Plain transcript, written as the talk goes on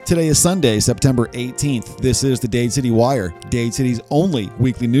Today is Sunday, September 18th. This is the Dade City Wire, Dade City's only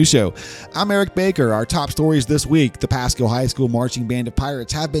weekly news show. I'm Eric Baker. Our top stories this week: the Pasco High School Marching Band of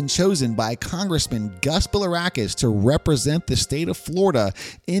Pirates have been chosen by Congressman Gus Bilirakis to represent the state of Florida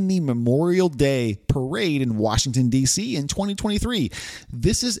in the Memorial Day parade in Washington, D.C. in 2023.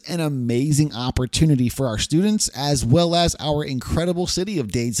 This is an amazing opportunity for our students as well as our incredible city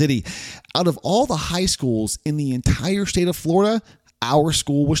of Dade City. Out of all the high schools in the entire state of Florida, our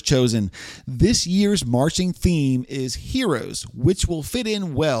school was chosen. This year's marching theme is Heroes, which will fit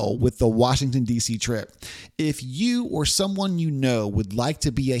in well with the Washington, D.C. trip. If you or someone you know would like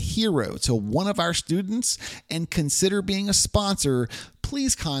to be a hero to one of our students and consider being a sponsor,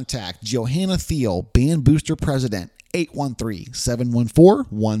 please contact Johanna Thiel, Band Booster President,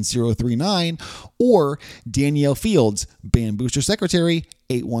 813-714-1039, or Danielle Fields, Band Booster Secretary,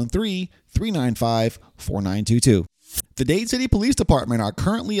 813-395-4922. The Dade City Police Department are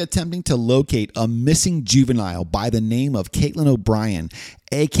currently attempting to locate a missing juvenile by the name of Caitlin O'Brien,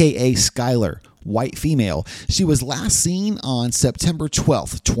 aka Skylar, white female. She was last seen on September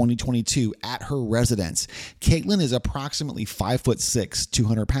 12th, 2022 at her residence. Caitlin is approximately 5'6",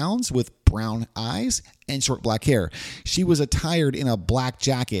 200 pounds with brown eyes and short black hair. She was attired in a black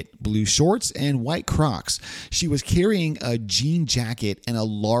jacket, blue shorts, and white Crocs. She was carrying a jean jacket and a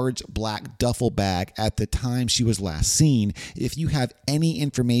large black duffel bag at the time she was last seen. If you have any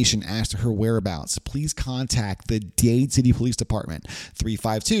information as to her whereabouts, please contact the Dade City Police Department,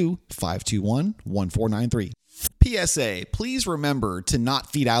 352-521-1493. PSA, please remember to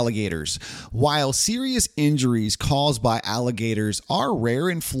not feed alligators. While serious injuries caused by alligators are rare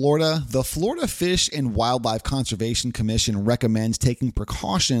in Florida, the Florida Fish and Wildlife Conservation Commission recommends taking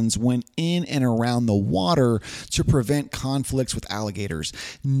precautions when in and around the water to prevent conflicts with alligators.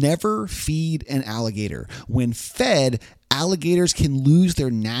 Never feed an alligator. When fed, alligators can lose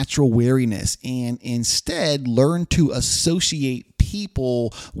their natural wariness and instead learn to associate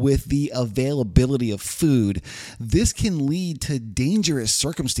people with the availability of food. This can lead to dangerous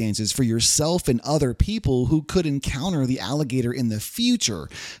circumstances for yourself and other people who could encounter the alligator in the future.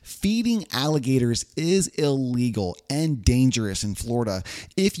 Feeding alligators is illegal and dangerous in Florida.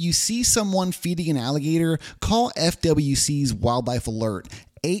 If you see someone feeding an alligator, call FWC's Wildlife Alert,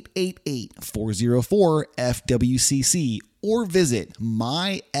 888-404-FWCC, or visit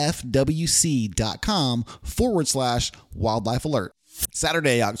myfwc.com/wildlife alert.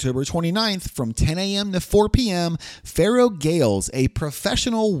 Saturday, October 29th from 10 a.m. to 4 p.m., Pharaoh Gales, a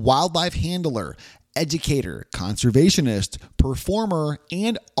professional wildlife handler, educator, conservationist, performer,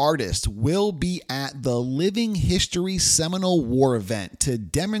 and artist, will be at the Living History Seminole War event to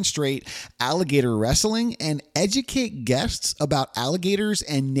demonstrate alligator wrestling and educate guests about alligators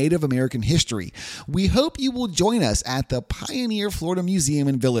and Native American history. We hope you will join us at the Pioneer Florida Museum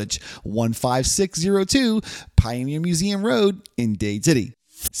and Village, 15602 Pioneer Museum Road in Dade City.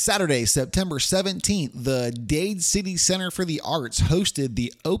 Saturday, September 17th, the Dade City Center for the Arts hosted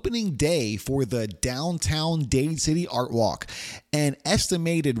the opening day for the Downtown Dade City Art Walk. An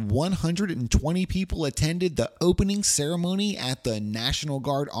estimated 120 people attended the opening ceremony at the National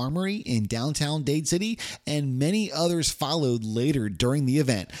Guard Armory in downtown Dade City, and many others followed later during the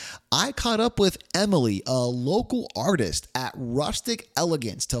event. I caught up with Emily, a local artist at Rustic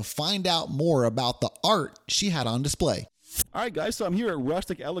Elegance, to find out more about the art she had on display. All right, guys, so I'm here at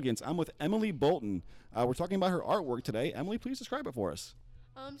Rustic Elegance. I'm with Emily Bolton. We're talking about her artwork today. Emily, please describe it for us.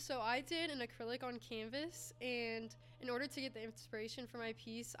 So I did an acrylic on canvas, and in order to get the inspiration for my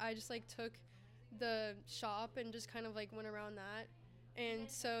piece, I just took the shop and just kind of went around that. And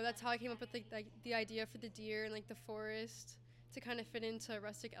so that's how I came up with the idea for the deer and the forest to kind of fit into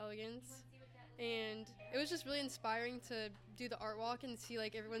Rustic Elegance. And it was just really inspiring to do the art walk and see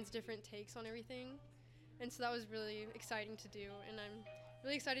everyone's different takes on everything. And so that was really exciting to do, and I'm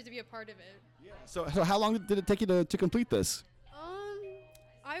really excited to be a part of it. Yeah. So how long did it take you to complete this?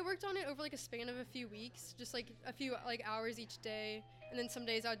 I worked on it over a span of a few weeks, just a few hours each day, and then some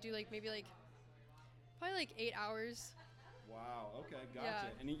days I would do probably 8 hours. Wow. Okay. Gotcha. Yeah.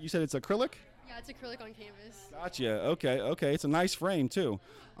 And you said it's acrylic? Yeah, it's acrylic on canvas. Gotcha. Okay. It's a nice frame too.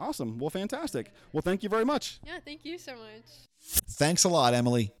 Awesome. Well, fantastic. Well, thank you very much. Yeah, thank you so much. Thanks a lot,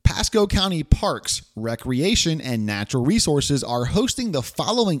 Emily. Pasco County Parks, Recreation, and Natural Resources are hosting the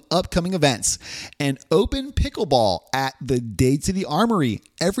following upcoming events: an open pickleball at the Dade City Armory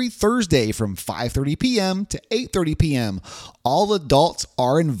every Thursday from 5:30 p.m. to 8:30 p.m. All adults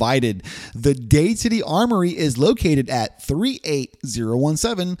are invited. The Dade City Armory is located at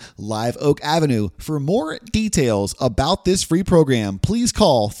 38017 Live Oak Avenue. For more details about this free program, please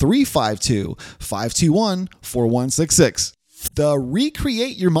call 352-521-4166. The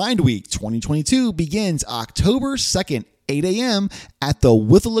Recreate Your Mind Week 2022 begins October 2nd, 8 a.m. at the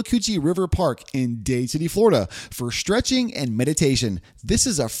Withlacoochee River Park in Dade City, Florida for stretching and meditation. This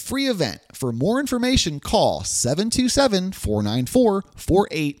is a free event. For more information, call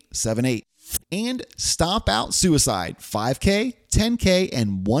 727-494-4878. And Stomp Out Suicide, 5K, 10K,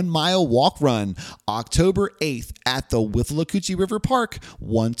 and 1 mile walk run, October 8th at the Withlacoochee River Park,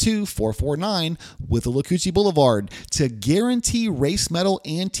 12449 Withlacoochee Boulevard. To guarantee race medal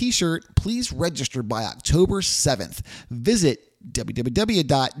and t-shirt, please register by October 7th. Visit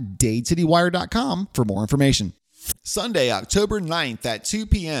www.dadecitywire.com for more information. Sunday, October 9th at 2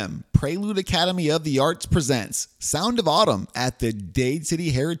 p.m., Prelude Academy of the Arts presents Sound of Autumn at the Dade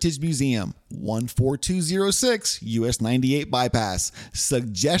City Heritage Museum, 14206 US 98 Bypass.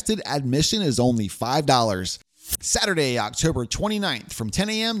 Suggested admission is only $5. Saturday, October 29th from 10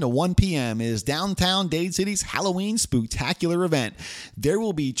 a.m. to 1 p.m. is downtown Dade City's Halloween Spooktacular event. There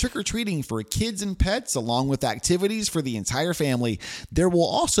will be trick-or-treating for kids and pets along with activities for the entire family. There will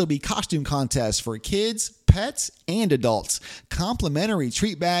also be costume contests for kids, pets, and adults. Complimentary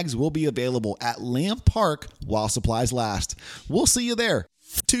treat bags will be available at Lamp Park while supplies last. We'll see you there.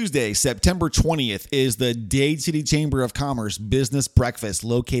 Tuesday, September 20th is the Dade City Chamber of Commerce Business Breakfast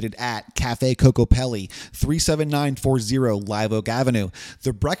located at Cafe Cocopelli, 37940 Live Oak Avenue.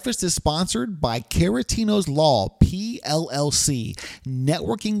 The breakfast is sponsored by Caratino's Law, PLLC.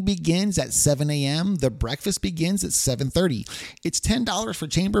 Networking begins at 7 a.m. The breakfast begins at 7:30. It's $10 for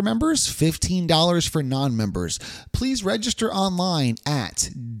chamber members, $15 for non-members. Please register online at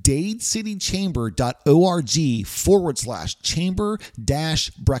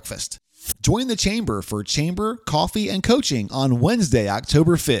dadecitychamber.org/chamber-breakfast. Join the Chamber for chamber, coffee, and coaching on Wednesday,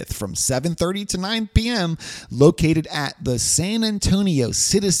 October 5th from 7:30 to 9 p.m. located at the San Antonio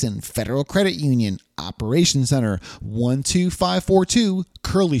Citizen Federal Credit Union Operations Center, 12542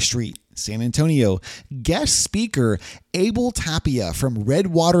 Curly Street, San Antonio. Guest speaker Abel Tapia from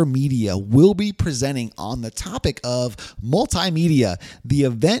Redwater Media will be presenting on the topic of multimedia. The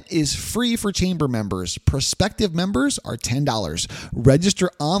event is free for chamber members. Prospective members are $10. Register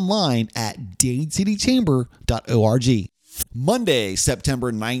online at dadecitychamber.org. Monday,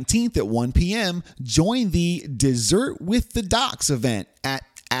 September 19th at 1 p.m., join the Dessert with the Docs event at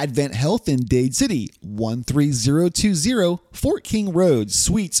Advent Health in Dade City, 13020 Fort King Road,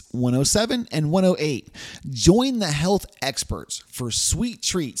 Suites 107 and 108. Join the health experts for sweet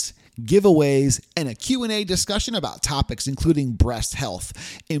treats, giveaways, and a Q&A discussion about topics including breast health,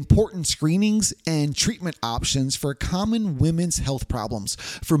 important screenings, and treatment options for common women's health problems.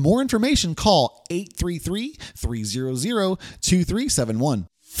 For more information, call 833-300-2371.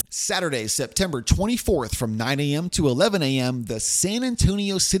 Saturday, September 24th from 9 a.m. to 11 a.m., the San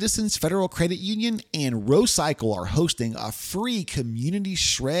Antonio Citizens Federal Credit Union and RoCycle are hosting a free community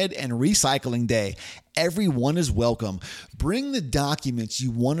shred and recycling day. Everyone is welcome. Bring the documents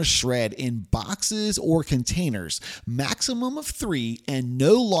you want to shred in boxes or containers, maximum of 3 and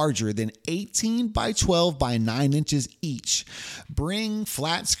no larger than 18 by 12 by 9 inches each. Bring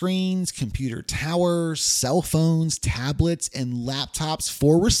flat screens, computer towers, cell phones, tablets, and laptops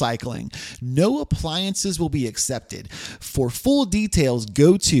for recycling. No appliances will be accepted. For full details,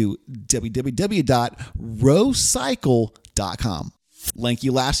 go to www.rocycle.com. Lanky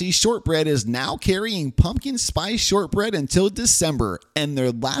Lassie Shortbread is now carrying pumpkin spice shortbread until December, and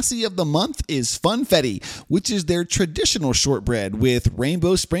their Lassie of the month is Funfetti, which is their traditional shortbread with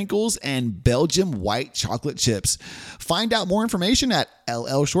rainbow sprinkles and Belgium white chocolate chips. Find out more information at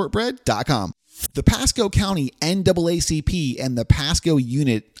llshortbread.com. The Pasco County NAACP and the Pasco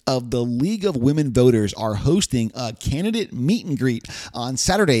unit of the League of Women Voters are hosting a candidate meet and greet on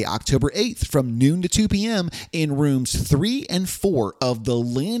Saturday, October 8th from noon to 2 p.m. in rooms 3 and 4 of the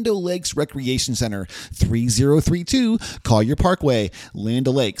Land O'Lakes Recreation Center, 3032 Collier Parkway, Land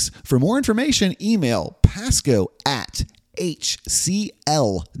O'Lakes. For more information, email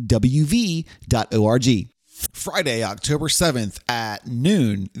pasco@hclwv.org. Friday, October 7th at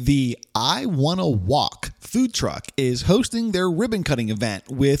noon, the I Wanna Walk food truck is hosting their ribbon cutting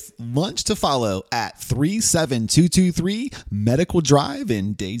event with lunch to follow at 37223 Medical Drive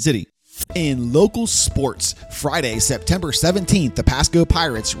in Dade City. In local sports, Friday, September 17th, the Pasco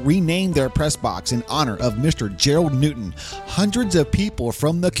Pirates renamed their press box in honor of Mr. Gerald Newton. Hundreds of people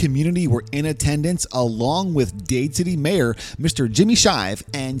from the community were in attendance, along with Dade City Mayor, Mr. Jimmy Shive,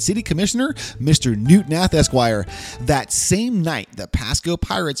 and City Commissioner, Mr. Newt Nath Esquire. That same night, the Pasco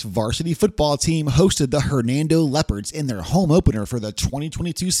Pirates varsity football team hosted the Hernando Leopards in their home opener for the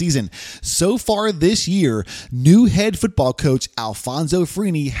 2022 season. So far this year, new head football coach Alphonso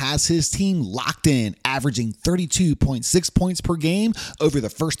Freeney has his team locked in averaging 32.6 points per game over the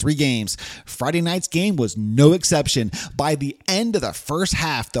first 3 games. Friday night's game was no exception. By the end of the first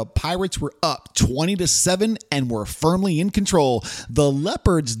half, the Pirates were up 20-7 and were firmly in control. The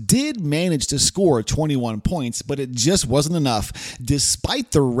Leopards did manage to score 21 points, but it just wasn't enough.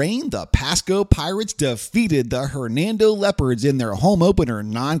 Despite the rain, the Pasco Pirates defeated the Hernando Leopards in their home opener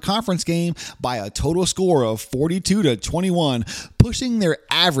non-conference game by a total score of 42-21, pushing their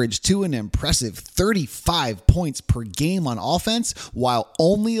average to an impressive 35 points per game on offense, while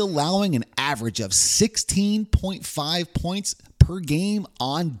only allowing an average of 16.5 points per game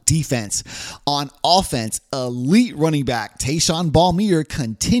on defense. On offense, elite running back Tayshaun Ballmere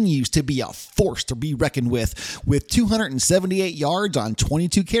continues to be a force to be reckoned with 278 yards on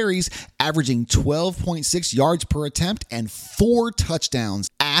 22 carries, averaging 12.6 yards per attempt and 4 touchdowns.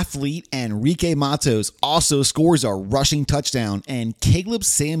 Athlete Enrique Matos also scores a rushing touchdown, and Caleb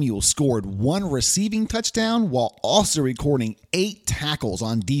Samuel scored 1 receiving touchdown while also recording 8 tackles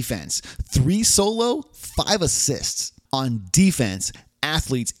on defense, 3 solo, 5 assists. On defense,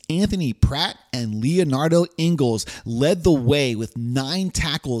 athletes Anthony Pratt and Leonardo Ingalls led the way with 9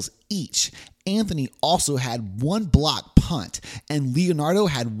 tackles each. Anthony also had 1 block punt, and Leonardo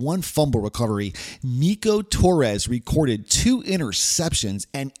had 1 fumble recovery. Nico Torres recorded 2 interceptions,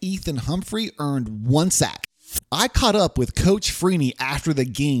 and Ethan Humphrey earned 1 sack. I caught up with Coach Freeney after the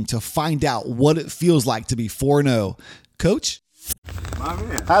game to find out what it feels like to be 4-0. Coach? My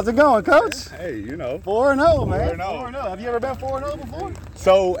man. How's it going, Coach? Hey, 4-0, man. 4-0. 4-0. Have you ever been 4-0 before?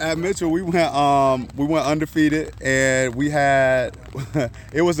 So at Mitchell, we went undefeated, and we had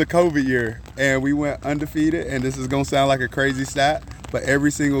it was a COVID year, and we went undefeated. And this is gonna sound like a crazy stat, but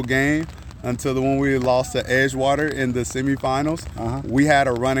every single game until the one we lost to Edgewater in the semifinals, we had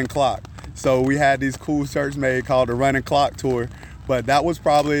a running clock. So we had these cool shirts made called the Running Clock Tour. But that was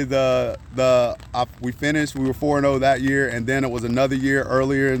probably we finished, we were 4-0 that year, and then it was another year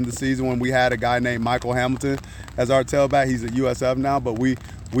earlier in the season when we had a guy named Michael Hamilton as our tailback. He's at USF now, but we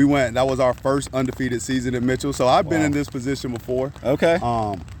went, that was our first undefeated season at Mitchell. So I've been in this position before. Okay.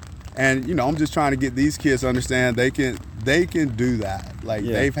 And I'm just trying to get these kids to understand they can do that.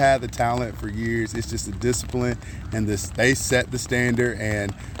 They've had the talent for years. It's just a discipline, and they set the standard,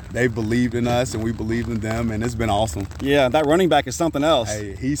 and they believed in us, and we believed in them, and it's been awesome. Yeah, that running back is something else.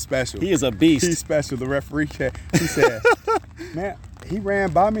 Hey, he's special. He is a beast. He's special. The referee said, man, he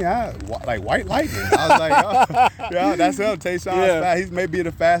ran by me like white lightning. I was like, oh, yeah, that's him. Tayshaun's fast. He's maybe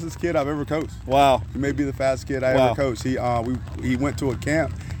the fastest kid I've ever coached. Wow. He may be the fastest kid I ever coached. He went to a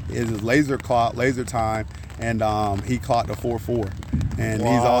camp. It was laser time, and he clocked a 4.4. And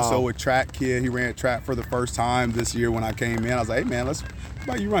he's also a track kid. He ran track for the first time this year when I came in. I was like, hey, man, how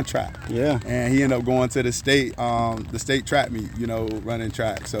about you run track? Yeah. And he ended up going to the state track meet, running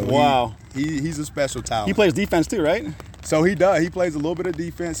track. So he's a special talent. He plays defense too, right? So he does. He plays a little bit of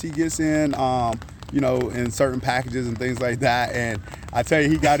defense. He gets in, in certain packages and things like that. And I tell you,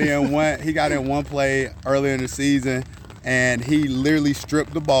 he got in one play earlier in the season, and he literally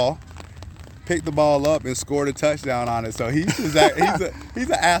stripped the ball, picked the ball up, and scored a touchdown on it. So he's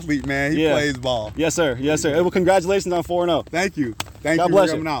an athlete, man. He plays ball. Yes, sir. Yes, sir. Well, congratulations on 4-0. Thank you. God you bless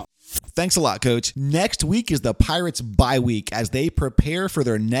for coming out. Thanks a lot, Coach. Next week is the Pirates' bye week as they prepare for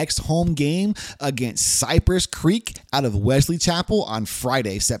their next home game against Cypress Creek out of Wesley Chapel on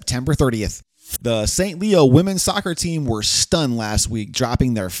Friday, September 30th. The St. Leo women's soccer team were stunned last week,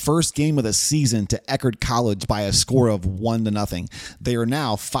 dropping their first game of the season to Eckerd College by a score of 1-0. They are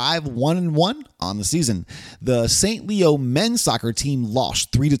now 5-1-1 on the season. The St. Leo men's soccer team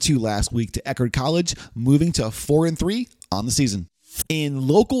lost 3-2 last week to Eckerd College, moving to 4-3 on the season. In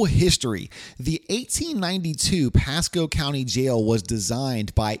local history, the 1892 Pasco County Jail was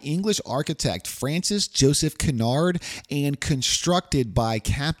designed by English architect Francis Joseph Kennard and constructed by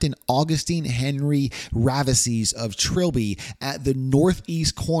Captain Augustine Henry Ravises of Trilby at the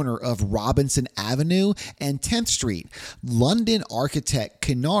northeast corner of Robinson Avenue and 10th Street. London architect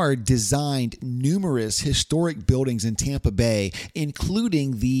Kennard designed numerous historic buildings in Tampa Bay,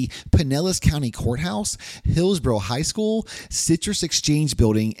 including the Pinellas County Courthouse, Hillsborough High School, Citrus Exchange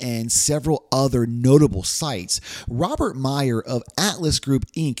Building, and several other notable sites. Robert Meyer of Atlas Group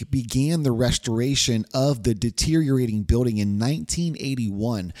Inc. began the restoration of the deteriorating building in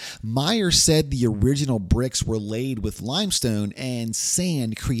 1981. Meyer said the original bricks were laid with limestone and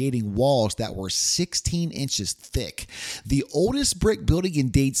sand, creating walls that were 16 inches thick. The oldest brick building in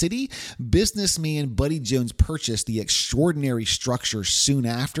Dade City, businessman Buddy Jones purchased the extraordinary structure soon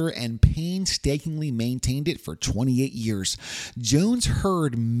after and painstakingly maintained it for 28 years. Jones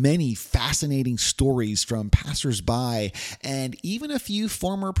heard many fascinating stories from passersby and even a few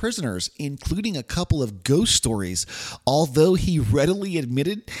former prisoners, including a couple of ghost stories, although he readily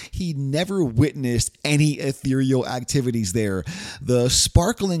admitted he never witnessed any ethereal activities there. The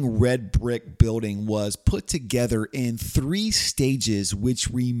sparkling red brick building was put together in 3 stages which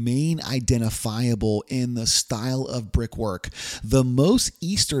remain identifiable in the style of brickwork. The most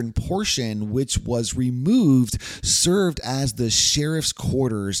eastern portion, which was removed, served as the sheriff's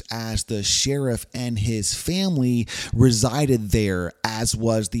quarters, as the sheriff and his family resided there, as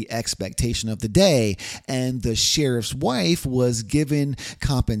was the expectation of the day, and the sheriff's wife was given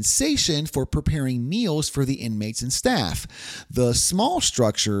compensation for preparing meals for the inmates and staff. The small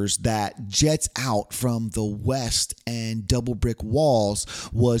structures that jets out from the west and double brick walls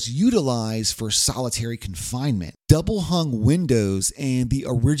was utilized for solitary confinement. Double hung windows and the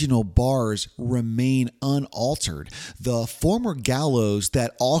original bars remain unaltered. The former gallows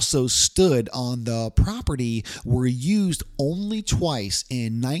that also stood on the property were used only twice,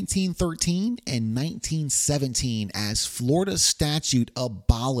 in 1913 and 1917, as Florida statute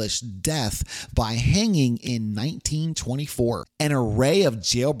abolished death by hanging in 1924. An array of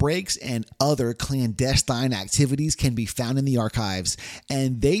jailbreaks and other clandestine activities can be found in the archives,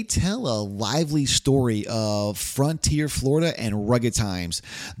 and they tell a lively story of frontier Florida and rugged times.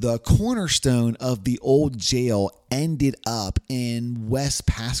 The cornerstone of the old jail ended up in West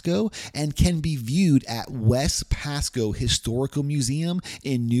Pasco and can be viewed at West Pasco Historical Museum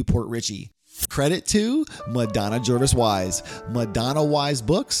in Newport Richey. Credit to Madonna Jervis Wise,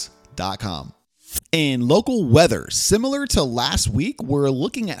 MadonnaWiseBooks.com. In local weather, similar to last week, we're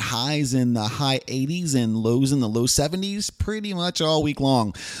looking at highs in the high 80s and lows in the low 70s pretty much all week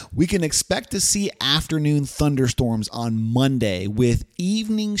long. We can expect to see afternoon thunderstorms on Monday with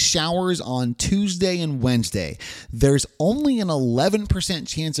evening showers on Tuesday and Wednesday. There's only an 11%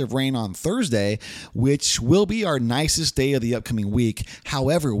 chance of rain on Thursday, which will be our nicest day of the upcoming week.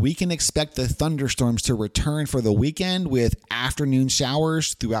 However, we can expect the thunderstorms to return for the weekend with afternoon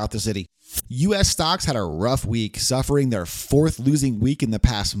showers throughout the city. U.S. stocks had a rough week, suffering their 4th losing week in the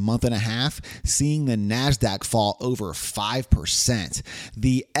past month and a half, seeing the NASDAQ fall over 5%.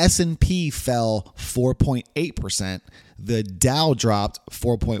 The S&P fell 4.8%, the Dow dropped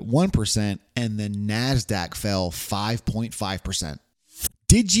 4.1%, and the NASDAQ fell 5.5%.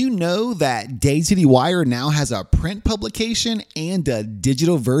 Did you know that Dade City Wire now has a print publication and a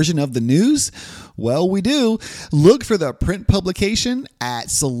digital version of the news? Well, we do. Look for the print publication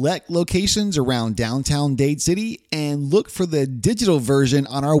at select locations around downtown Dade City, and look for the digital version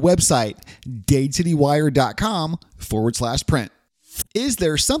on our website, dadecitywire.com/print. Is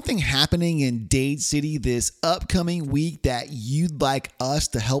there something happening in Dade City this upcoming week that you'd like us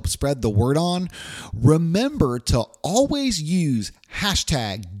to help spread the word on? Remember to always use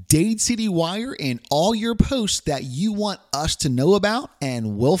hashtag Dade City Wire in all your posts that you want us to know about,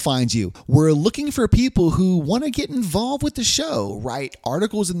 and we'll find you. We're looking for people who want to get involved with the show, write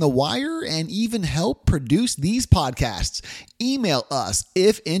articles in the Wire, and even help produce these podcasts. Email us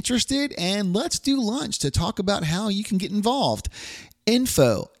if interested, and let's do lunch to talk about how you can get involved.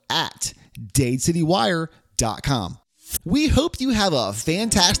 info@dadecitywire.com. We hope you have a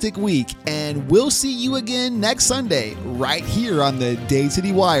fantastic week, and we'll see you again next Sunday right here on the Dade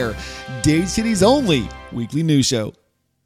City Wire, Dade City's only weekly news show.